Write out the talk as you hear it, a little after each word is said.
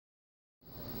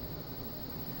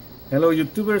Hello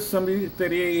YouTubers, somebody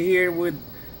today here with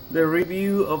the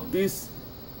review of this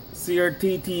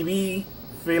CRT TV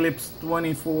Phillips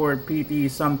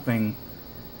 24PT something,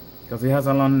 because it has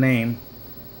a long name.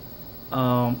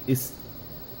 It's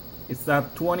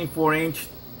that 24-inch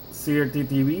CRT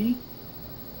TV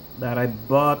that I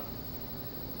bought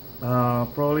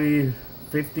probably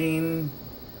 15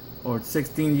 or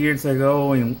 16 years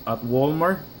ago at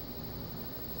Walmart.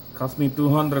 Cost me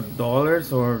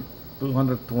 $200 or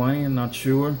 $220, I'm not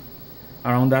sure,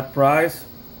 around that price.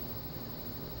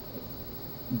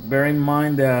 Bear in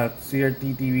mind that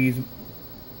CRT TVs,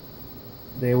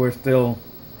 they were still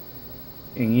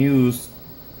in use,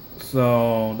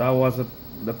 so that was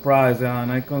the price,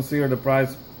 and I consider the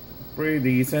price pretty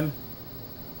decent,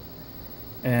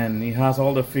 and it has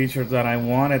all the features that I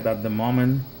wanted at the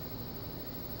moment,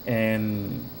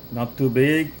 and not too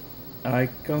big. I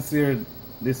consider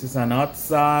this is an odd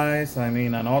size. I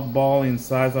mean, an oddball in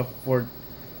size of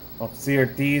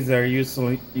CRTs. They're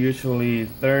usually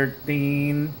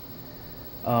 13.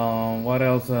 What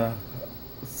else?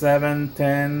 7,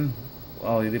 10.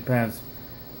 Well, it depends.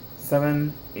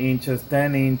 7 inches,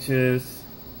 10 inches.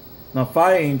 No,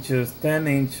 5 inches, 10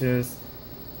 inches,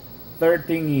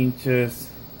 13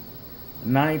 inches,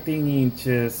 19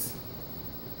 inches,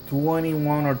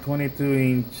 21 or 22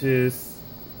 inches,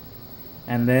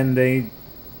 and then they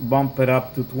bump it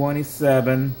up to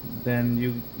 27. Then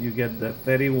you get the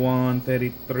 31,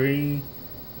 33,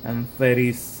 and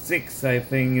 36. I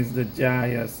think is the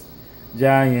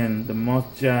the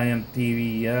most giant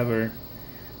TV ever.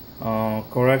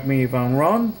 Correct me if I'm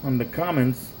wrong on the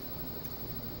comments.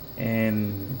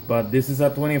 But this is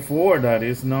a 24 that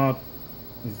is not,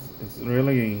 it's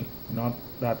really not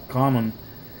that common.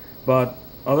 But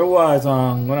otherwise,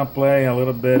 I'm gonna play a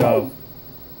little bit of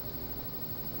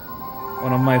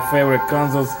one of my favorite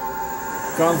consoles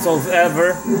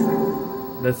ever,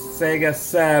 the Sega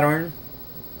Saturn.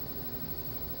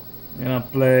 I'm gonna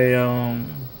play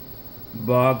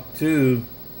Bug 2,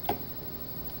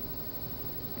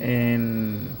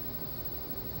 and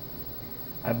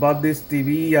I bought this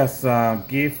TV as a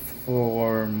gift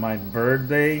for my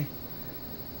birthday.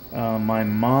 My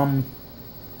mom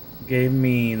gave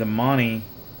me the money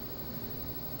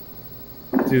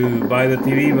to buy the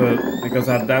TV, but because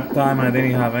at that time I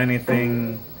didn't have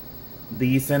anything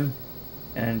decent,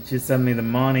 and she sent me the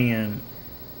money, and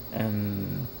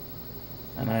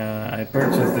I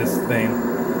purchased this thing.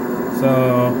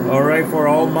 So, alright, for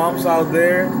all moms out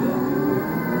there,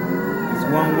 it's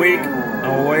 1 week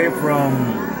away from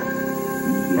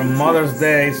Mother's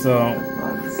Day, so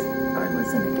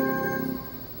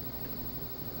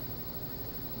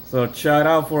shout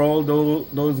out for all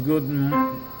those good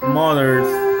mothers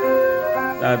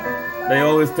that they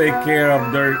always take care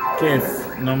of their kids,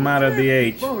 no matter the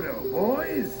age. Photo,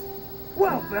 boys.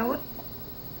 Well, fella.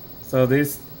 So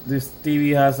this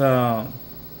TV has a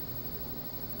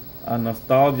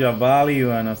nostalgia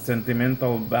value and a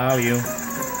sentimental value.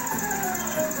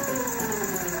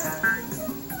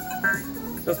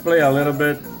 Just play a little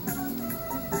bit.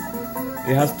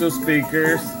 It has 2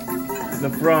 speakers, the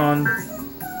front.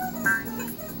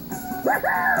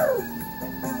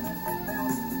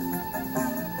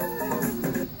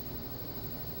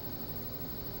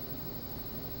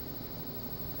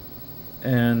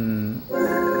 And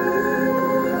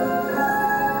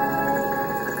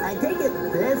I take it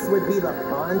this would be the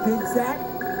haunted set?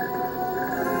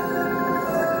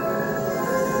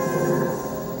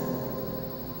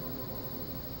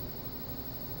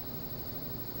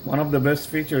 one of the best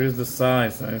features is the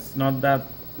size. It's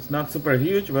not super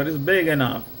huge, but it's big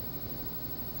enough.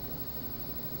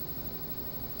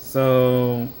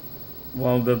 So,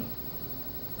 well,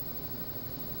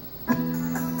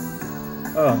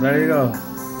 oh, there you go.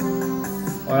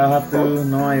 What I have to,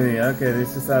 no idea. Okay,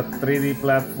 this is a 3D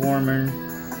platformer,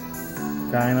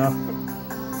 kind of.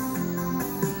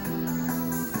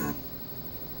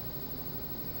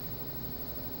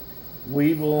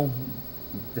 Weevil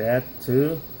Dead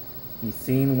 2. He's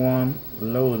scene 1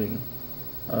 loading.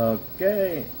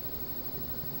 Okay.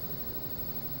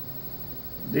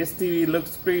 This TV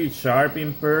looks pretty sharp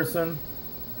in person.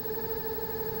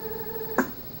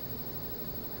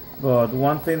 But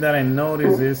one thing that I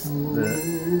noticed is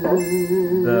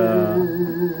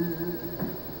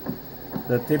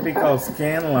the typical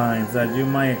scan lines that you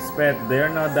might expect. They're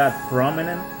not that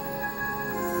prominent.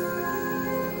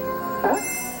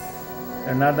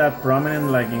 They're not that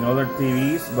prominent like in other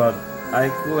TVs, but I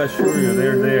could assure you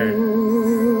they're there.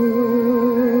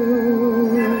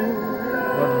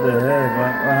 What the heck?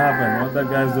 What happened? What that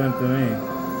guy's doing to me?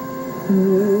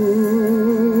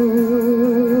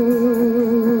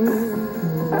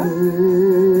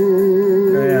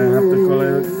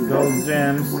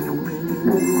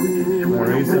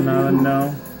 another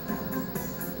no.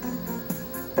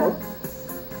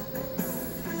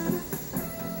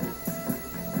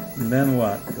 And then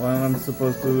what? What am I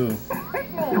supposed to do?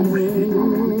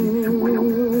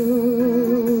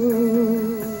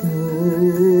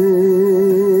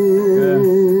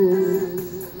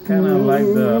 Kind of like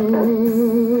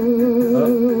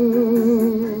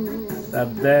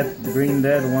that green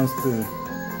dead wants to.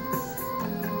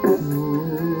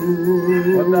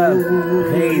 What that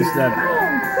haze that?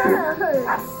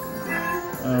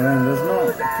 Oh man, there's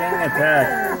no, can't attack.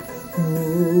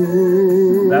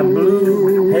 That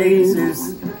blue haze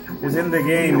is in the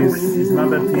game. It's not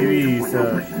the TV.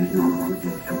 So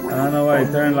I don't know why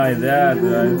it turned like that.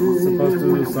 I'm supposed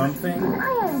to do something.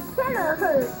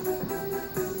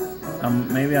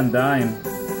 Maybe I'm dying.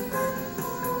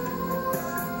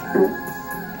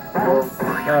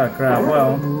 Oh crap,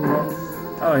 well,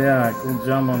 oh yeah, I could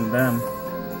jump on them.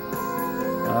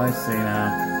 I see now.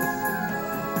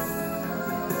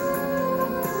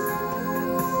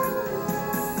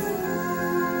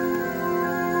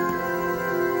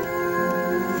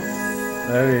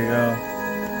 There you go.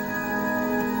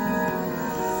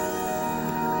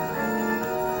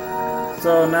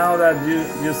 So now that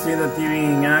you see the TV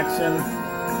in action,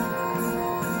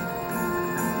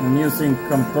 I'm using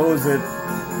Composite.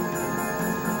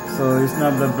 So it's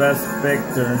not the best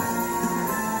picture.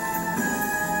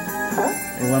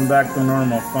 It went back to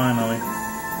normal finally.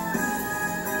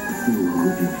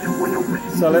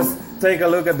 So let's take a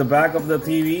look at the back of the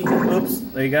TV. Oops,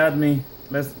 they got me.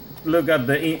 Let's look at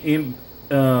the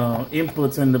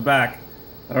inputs in the back.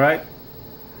 All right.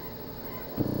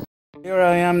 Here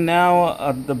I am now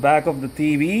at the back of the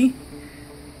TV,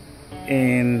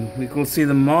 and we could see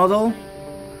the model.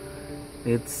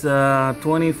 It's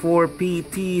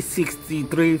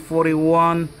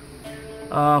 24PT6341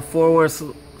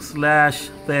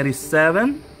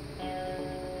 /37.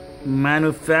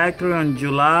 Manufactured on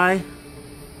July.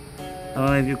 I don't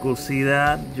know if you could see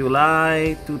that.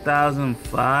 July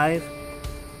 2005.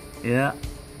 Yeah.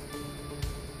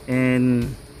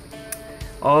 And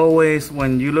always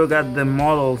when you look at the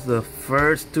models, the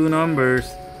first two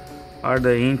numbers are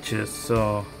the inches.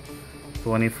 So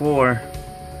 24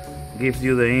 gives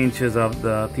you the inches of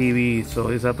the TV. So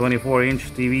it's a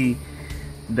 24-inch TV.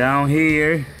 Down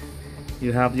here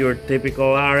you have your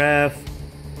typical RF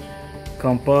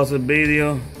composite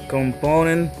video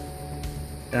component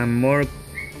and more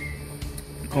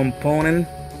component,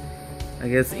 I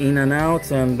guess, in and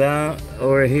outs. And that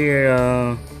over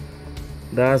here,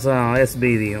 that's S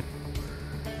video,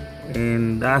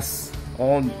 and that's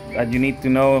all that you need to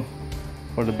know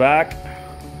for the back.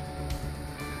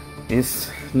 It's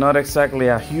not exactly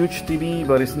a huge TV,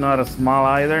 but it's not a small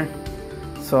either.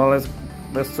 So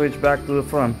let's switch back to the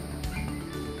front.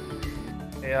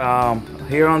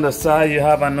 Here on the side you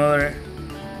have another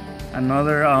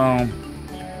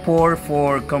port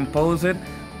for composite,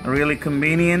 really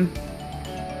convenient.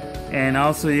 And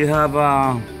also you have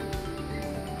a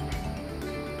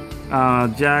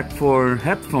jack for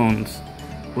headphones,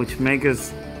 which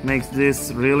makes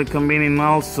this really convenient.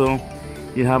 Also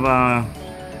you have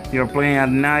you're playing at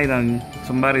night and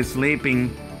somebody's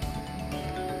sleeping,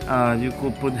 you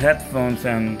could put headphones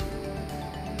and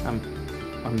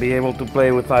be able to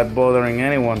play without bothering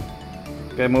anyone.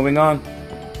 Okay, moving on.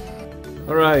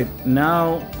 Alright,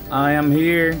 now I am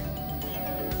here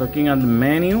looking at the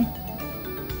menu,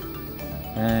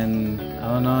 and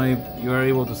I don't know if you are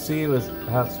able to see, it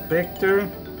has picture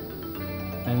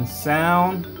and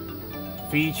sound,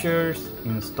 features,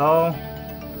 install,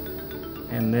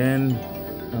 and then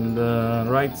on the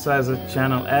right side is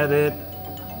channel edit.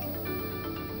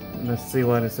 Let's see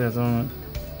what it says on it.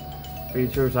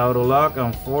 Features, auto lock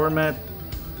and format.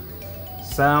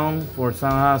 Sound, for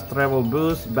sound has treble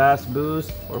boost, bass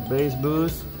boost or bass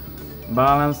boost,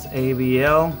 balance,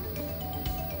 ABL,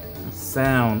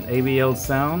 sound, ABL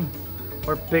sound.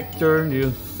 For picture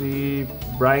you see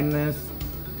brightness,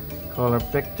 color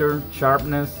picture,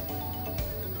 sharpness,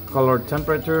 color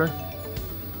temperature,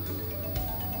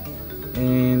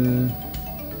 and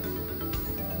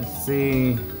let's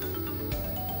see,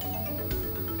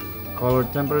 color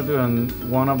temperature, and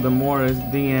one of the more is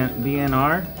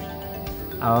DNR.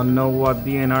 I don't know what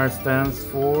DNR stands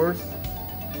for,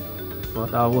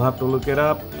 but I will have to look it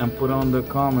up and put on the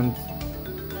comments.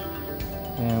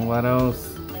 And what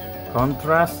else?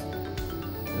 Contrast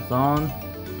is on.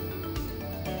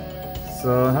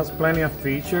 So it has plenty of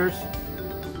features.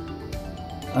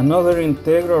 Another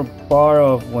integral part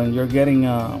of when you're getting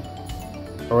a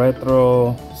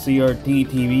retro CRT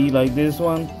TV like this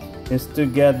one is to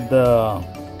get the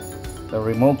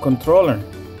remote controller.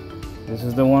 This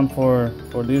is the one for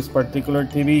this particular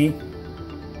TV,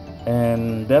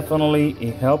 and definitely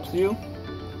it helps you.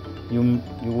 You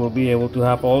will be able to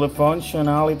have all the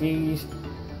functionalities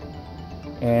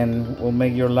and will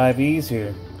make your life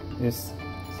easier. This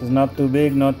is not too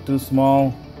big, not too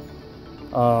small.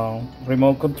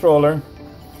 Remote controller.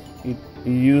 It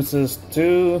uses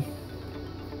two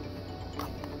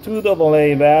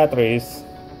AA batteries,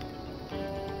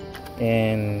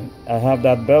 and I have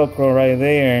that Velcro right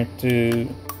there to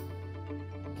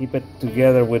keep it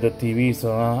together with the TV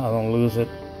so I don't lose it.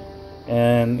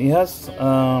 And it has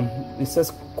it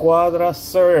says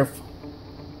QUADRASURF.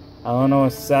 I don't know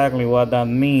exactly what that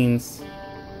means,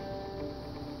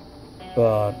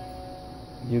 but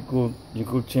you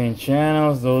could change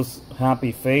channels. Those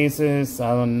happy faces,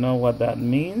 I don't know what that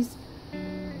means.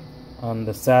 On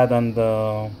the sad and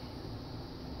the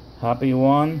happy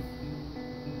one,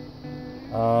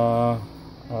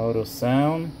 auto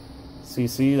sound,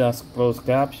 CC, that's closed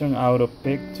caption, auto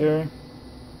picture,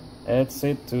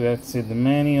 exit to exit the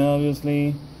menu.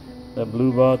 Obviously the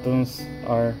blue buttons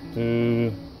are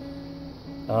to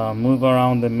move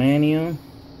around the menu.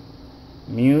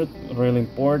 Mute, really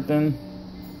important.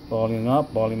 Volume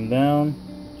up, volume down,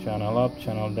 channel up,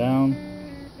 channel down.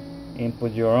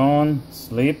 Input your own.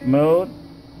 Sleep mode,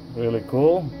 really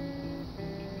cool.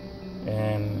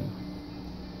 And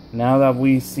now that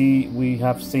we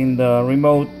have seen the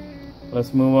remote,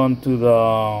 let's move on to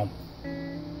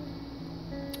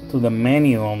the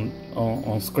menu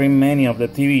on screen menu of the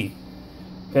TV.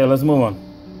 Okay, let's move on.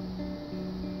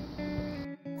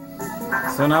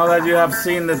 So now that you have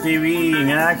seen the TV in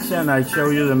action, I show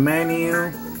you the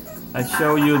menu, I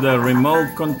show you the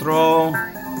remote control,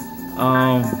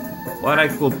 what I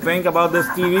could think about this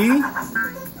TV.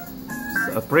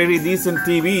 It's a pretty decent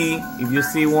TV. If you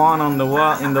see one on the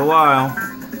in the wild,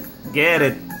 get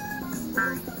it.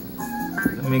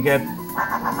 Let me get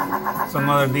some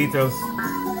other details,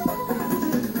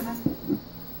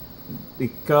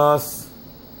 because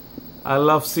I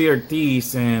love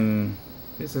CRTs and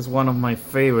this is one of my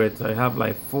favorites. I have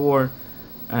like 4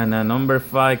 and a number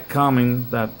 5 coming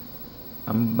that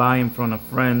I'm buying from a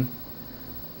friend.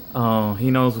 He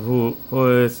knows who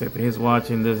is if he's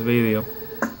watching this video.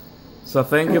 So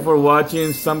thank you for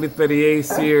watching Zombie 38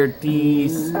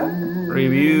 CRT's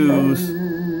reviews.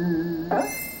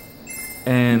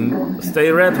 And stay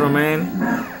retro, man.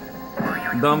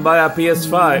 Don't buy a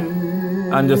PS5.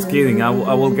 I'm just kidding. I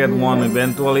will get one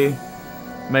eventually.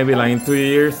 Maybe like in 2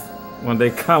 years, when they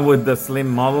come with the slim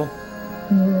model.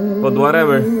 But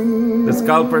whatever, the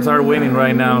scalpers are winning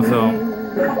right now.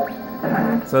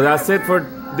 So that's it for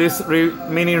this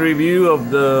mini review of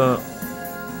the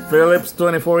Philips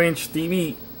 24-inch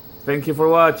TV. Thank you for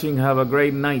watching. Have a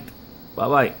great night. Bye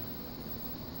bye.